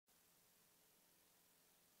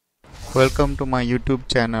Welcome to my YouTube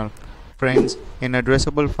channel. Friends, in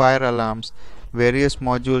addressable fire alarms, various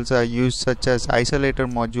modules are used such as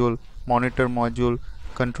isolator module, monitor module,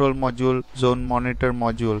 control module, zone monitor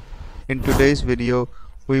module. In today's video,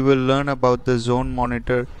 we will learn about the zone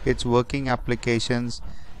monitor, its working applications,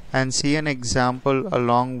 and see an example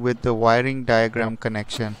along with the wiring diagram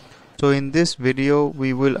connection. So in this video,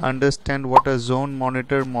 we will understand what a zone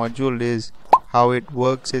monitor module is, how it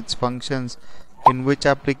works, its functions, in which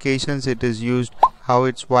applications it is used, how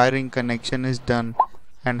its wiring connection is done,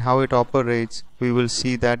 and how it operates. We will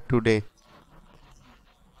see that today.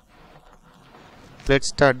 Let's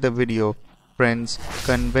start the video. Friends,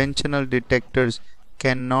 conventional detectors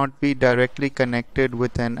cannot be directly connected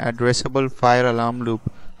with an addressable fire alarm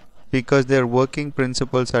loop because their working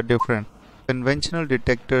principles are different. Conventional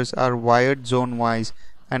detectors are wired zone-wise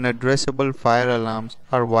and addressable fire alarms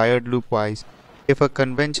are wired loop-wise. If a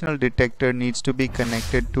conventional detector needs to be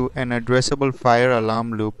connected to an addressable fire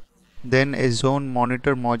alarm loop, then a zone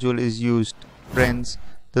monitor module is used. Friends,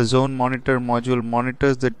 the zone monitor module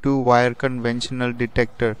monitors the two-wire conventional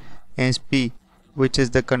detector SP, which is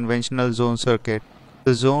the conventional zone circuit.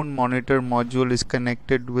 The zone monitor module is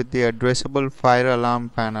connected with the addressable fire alarm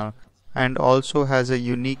panel and also has a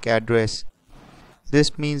unique address.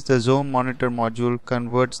 This means the zone monitor module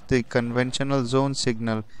converts the conventional zone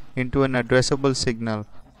signal into an addressable signal,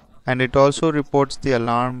 and it also reports the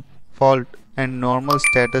alarm, fault, and normal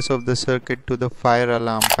status of the circuit to the fire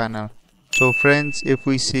alarm panel. So friends, if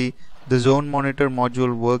we see, the zone monitor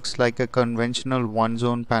module works like a conventional one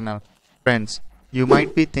zone panel. Friends, you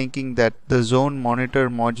might be thinking that the zone monitor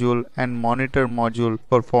module and monitor module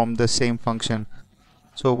perform the same function.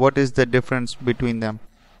 So what is the difference between them?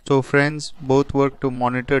 So friends, both work to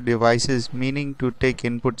monitor devices, meaning to take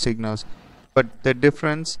input signals. But the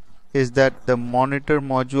difference is that the monitor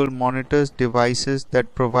module monitors devices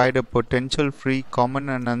that provide a potential free common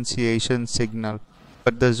annunciation signal.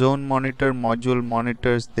 But the zone monitor module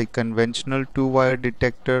monitors the conventional two-wire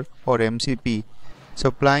detector or MCP,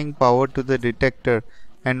 supplying power to the detector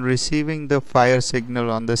and receiving the fire signal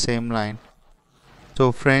on the same line.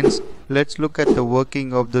 So friends, let's look at the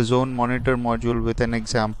working of the zone monitor module with an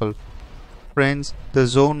example. Friends, the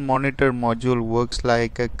zone monitor module works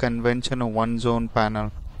like a conventional one zone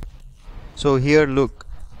panel. So here look,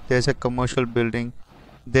 there's a commercial building.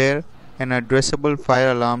 There, an addressable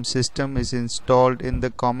fire alarm system is installed in the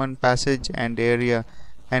common passage and area,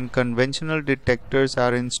 and conventional detectors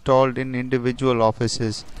are installed in individual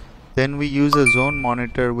offices. Then we use a zone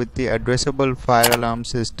monitor with the addressable fire alarm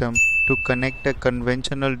system to connect a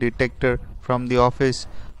conventional detector from the office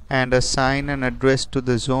and assign an address to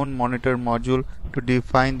the zone monitor module to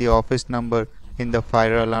define the office number in the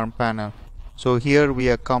fire alarm panel. So here we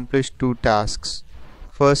accomplish two tasks.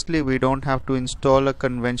 Firstly, we don't have to install a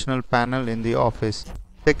conventional panel in the office.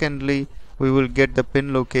 Secondly, we will get the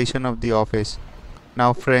pin location of the office.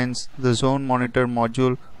 Now friends, the zone monitor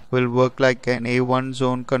module will work like an A1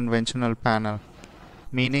 zone conventional panel,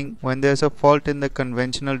 meaning when there's a fault in the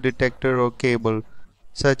conventional detector or cable,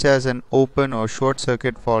 such as an open or short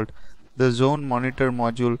circuit fault, the zone monitor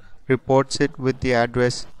module reports it with the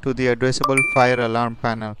address to the addressable fire alarm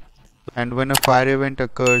panel. And when a fire event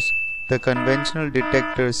occurs, the conventional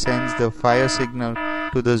detector sends the fire signal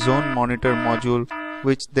to the zone monitor module,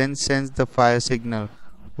 which then sends the fire signal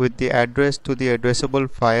with the address to the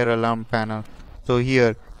addressable fire alarm panel. So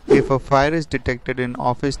here, if a fire is detected in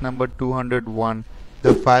office number 201,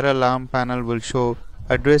 the fire alarm panel will show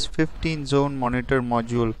address 15 zone monitor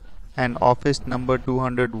module and office number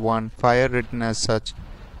 201 fire written as such.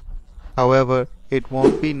 However, it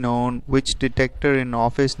won't be known which detector in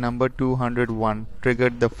office number 201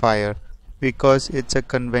 triggered the fire because it's a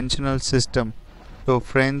conventional system. So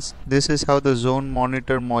friends, this is how the zone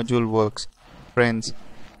monitor module works. Friends,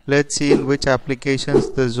 let's see in which applications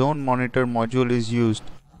the zone monitor module is used.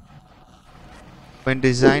 When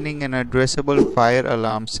designing an addressable fire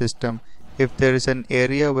alarm system, if there is an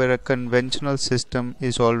area where a conventional system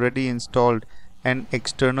is already installed and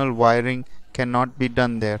external wiring cannot be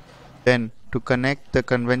done there, then to connect the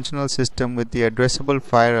conventional system with the addressable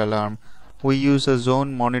fire alarm, we use a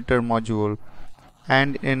zone monitor module.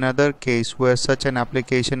 And in another case where such an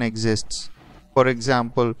application exists, for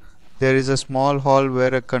example, there is a small hall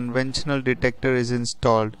where a conventional detector is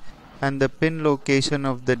installed and the pin location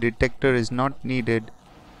of the detector is not needed,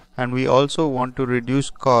 and we also want to reduce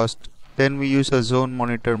cost, then we use a zone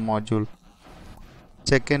monitor module.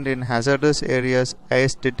 Second, in hazardous areas,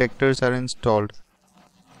 IS detectors are installed.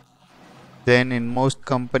 Then in most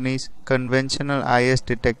companies, conventional IS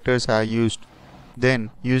detectors are used. Then,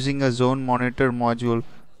 using a zone monitor module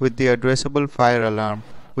with the addressable fire alarm,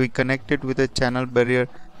 we connect it with a channel barrier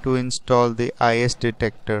to install the IS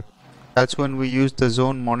detector. That's when we use the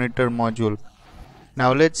Zone Monitor module.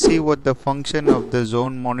 Now let's see what the function of the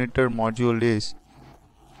Zone Monitor module is.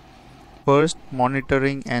 First,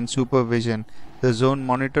 monitoring and supervision. The Zone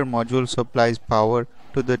Monitor module supplies power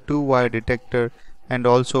to the two-wire detector and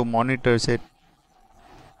also monitors it.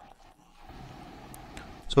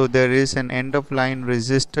 So there is an end-of-line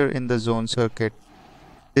resistor in the zone circuit.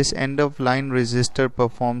 This end-of-line resistor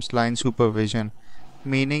performs line supervision,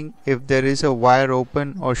 meaning if there is a wire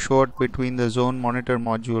open or short between the Zone Monitor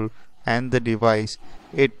module and the device,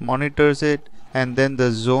 it monitors it and then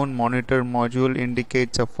the Zone Monitor module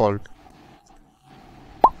indicates a fault.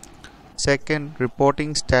 Second,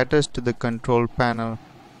 reporting status to the control panel,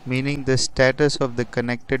 meaning the status of the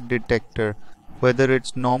connected detector, whether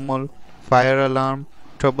it's normal, fire alarm,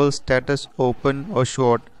 trouble status, open or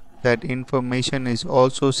short. That information is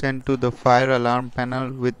also sent to the fire alarm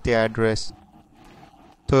panel with the address.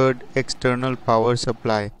 Third, external power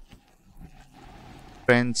supply.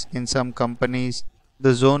 Friends, in some companies,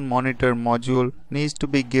 the Zone Monitor module needs to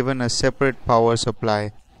be given a separate power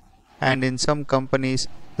supply. And in some companies,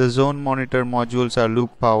 the Zone Monitor modules are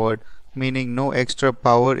loop powered, meaning no extra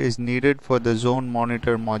power is needed for the Zone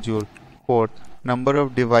Monitor module. Fourth, number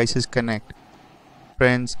of devices connect.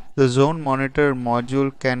 Friends, the Zone Monitor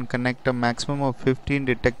module can connect a maximum of 15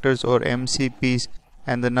 detectors or MCPs,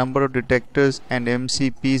 and the number of detectors and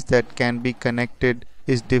MCPs that can be connected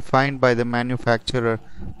is defined by the manufacturer,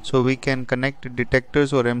 so we can connect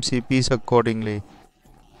detectors or MCPs accordingly.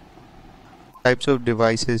 Types of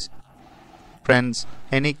devices. Friends,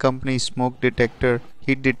 any company's smoke detector,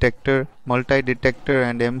 heat detector, multi-detector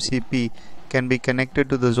and MCP can be connected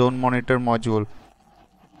to the Zone Monitor module.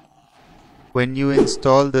 When you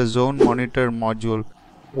install the Zone Monitor module,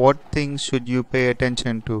 what things should you pay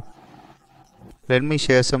attention to? Let me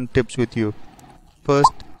share some tips with you.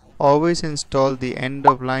 First, always install the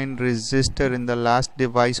end-of-line resistor in the last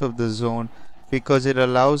device of the zone because it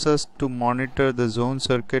allows us to monitor the zone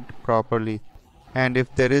circuit properly. And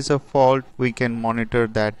if there is a fault, we can monitor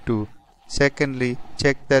that too. Secondly,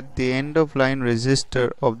 check that the end-of-line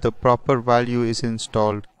resistor of the proper value is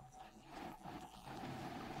installed.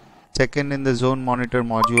 Second, in the Zone Monitor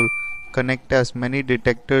module, connect as many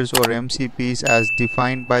detectors or MCPs as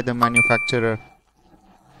defined by the manufacturer.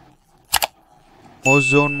 Most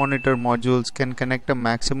Zone Monitor modules can connect a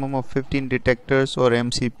maximum of 15 detectors or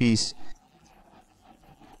MCPs.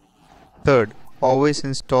 Third, always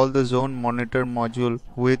install the Zone Monitor module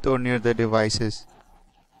with or near the devices.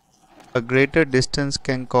 A greater distance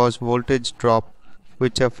can cause voltage drop,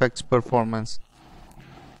 which affects performance.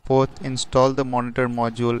 Fourth, install the monitor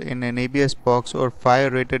module in an ABS box or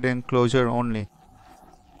fire-rated enclosure only.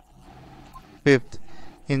 Fifth,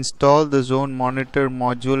 install the Zone Monitor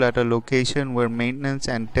module at a location where maintenance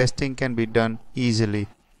and testing can be done easily.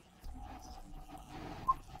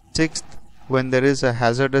 Sixth, when there is a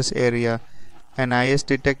hazardous area, an IS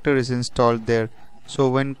detector is installed there. So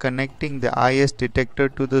when connecting the IS detector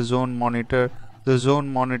to the Zone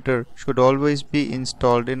Monitor should always be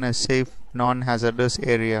installed in a safe, non-hazardous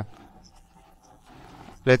area.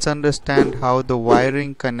 Let's understand how the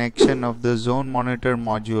wiring connection of the Zone Monitor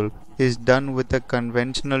module is done with a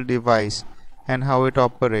conventional device and how it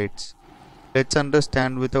operates. Let's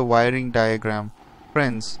understand with a wiring diagram.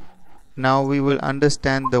 Friends, now we will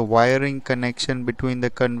understand the wiring connection between the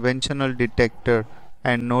conventional detector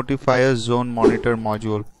and Notifier's Zone Monitor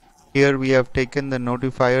module. Here we have taken the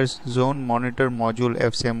Notifier's Zone Monitor module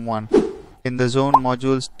FSIM1. In the zone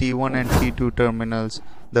module's T1 and T2 terminals,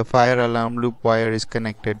 the fire alarm loop wire is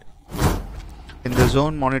connected. In the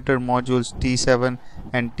Zone Monitor module's T7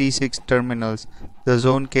 and T6 terminals, the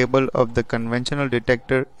zone cable of the conventional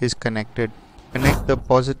detector is connected. Connect the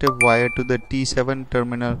positive wire to the T7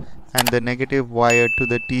 terminal and the negative wire to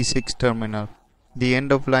the T6 terminal. The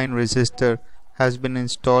end-of-line resistor has been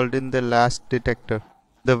installed in the last detector.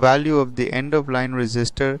 The value of the end-of-line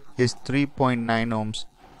resistor is 3.9 ohms.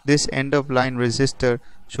 This end-of-line resistor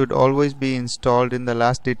should always be installed in the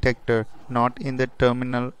last detector, not in the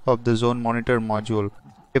terminal of the Zone Monitor module.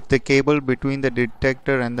 If the cable between the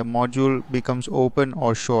detector and the module becomes open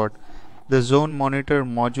or short, the Zone Monitor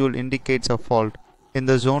module indicates a fault. In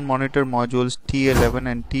the Zone Monitor module's T11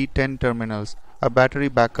 and T10 terminals, a battery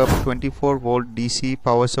backup 24-volt DC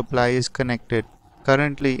power supply is connected.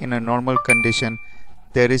 Currently, in a normal condition,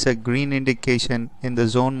 there is a green indication in the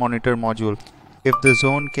Zone Monitor module. If the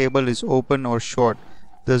zone cable is open or short,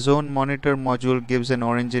 the Zone Monitor module gives an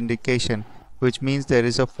orange indication, which means there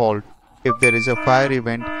is a fault. If there is a fire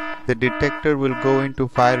event, the detector will go into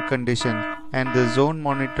fire condition and the Zone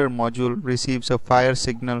Monitor module receives a fire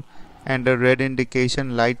signal and a red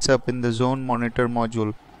indication lights up in the Zone Monitor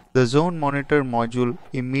module. The Zone Monitor module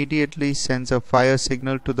immediately sends a fire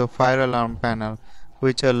signal to the fire alarm panel,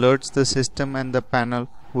 which alerts the system, and the panel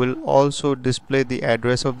will also display the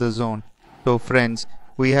address of the zone. So friends,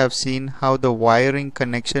 we have seen how the wiring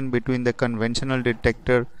connection between the conventional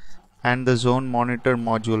detector and the Zone Monitor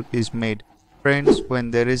module is made. Friends,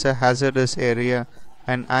 when there is a hazardous area,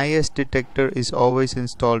 an IS detector is always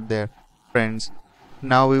installed there. Friends,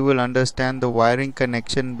 now we will understand the wiring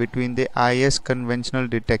connection between the IS conventional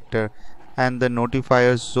detector and the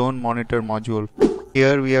Notifier Zone Monitor module.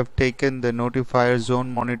 Here we have taken the Notifier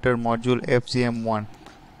Zone Monitor module FZM1.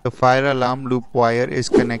 The fire alarm loop wire is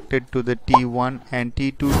connected to the T1 and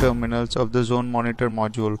T2 terminals of the Zone Monitor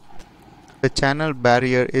module. The channel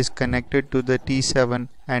barrier is connected to the T7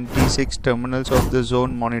 and T6 terminals of the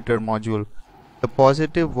Zone Monitor module. The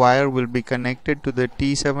positive wire will be connected to the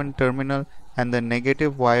T7 terminal and the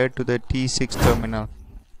negative wire to the T6 terminal.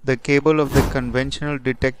 The cable of the conventional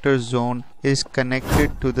detector zone is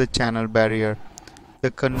connected to the channel barrier. The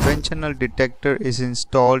conventional detector is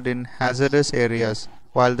installed in hazardous areas,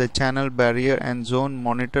 while the channel barrier and Zone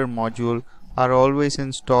Monitor module are always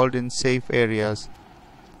installed in safe areas.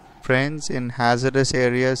 Friends, in hazardous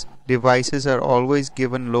areas, devices are always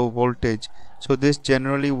given low voltage, so this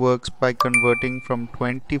generally works by converting from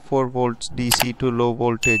 24 volts DC to low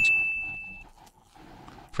voltage.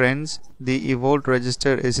 Friends, the eVolt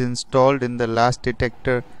register is installed in the last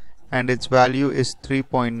detector and its value is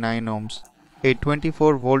 3.9 ohms. A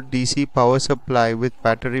 24 volt DC power supply with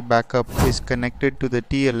battery backup is connected to the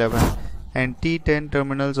T11 and T10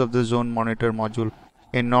 terminals of the Zone Monitor module.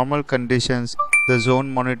 In normal conditions, the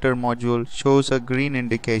Zone Monitor module shows a green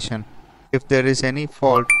indication. If there is any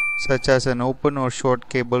fault, such as an open or short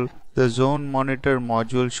cable, the Zone Monitor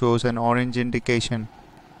module shows an orange indication.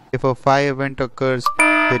 If a fire event occurs,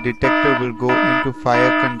 the detector will go into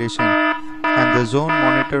fire condition, and the Zone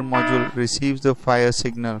Monitor module receives the fire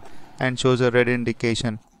signal and shows a red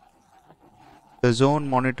indication. The Zone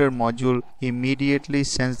Monitor module immediately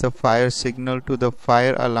sends the fire signal to the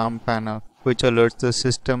fire alarm panel, which alerts the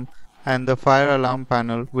system, and the fire alarm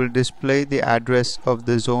panel will display the address of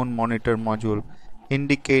the Zone Monitor module,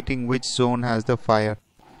 indicating which zone has the fire.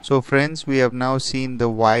 So friends, we have now seen the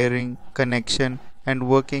wiring, connection and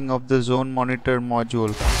working of the Zone Monitor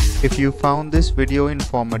module. If you found this video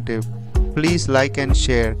informative, please like and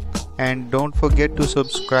share, and don't forget to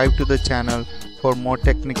subscribe to the channel for more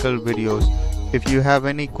technical videos. If you have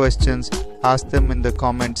any questions, ask them in the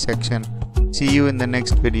comment section. See you in the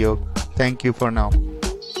next video. Thank you for now.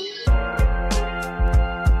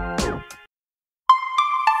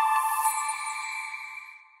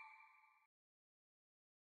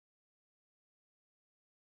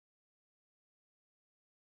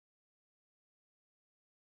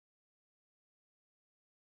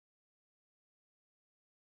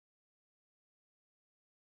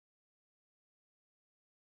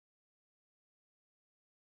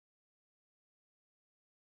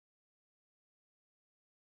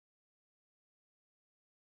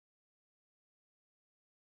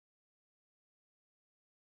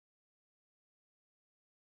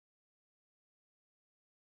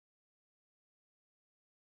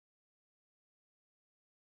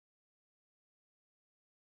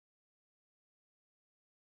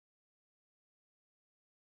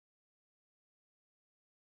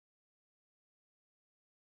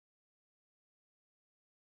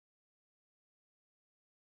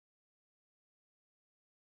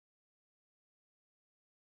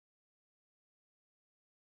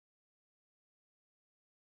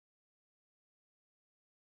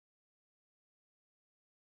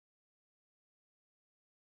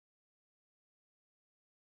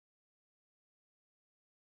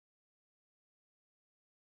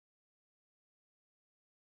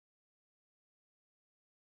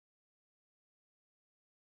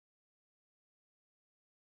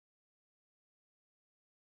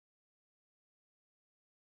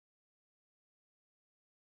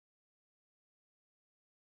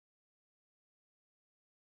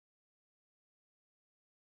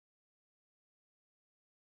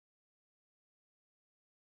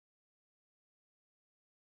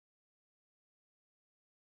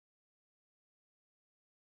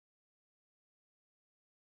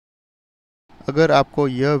 अगर आपको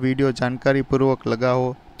यह video जानकारी पूर्वक लगा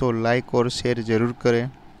हो तो like और share ज़रूर करें,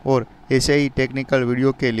 और ऐसे ही टेक्निकल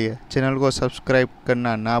वीडियो के लिए चैनल को सब्सक्राइब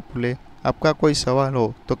करना ना भूलें। आपका कोई सवाल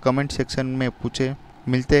हो तो कमेंट सेक्शन में पूछें।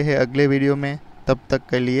 मिलते हैं अगले वीडियो में, तब तक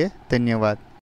के लिए धन्यवाद।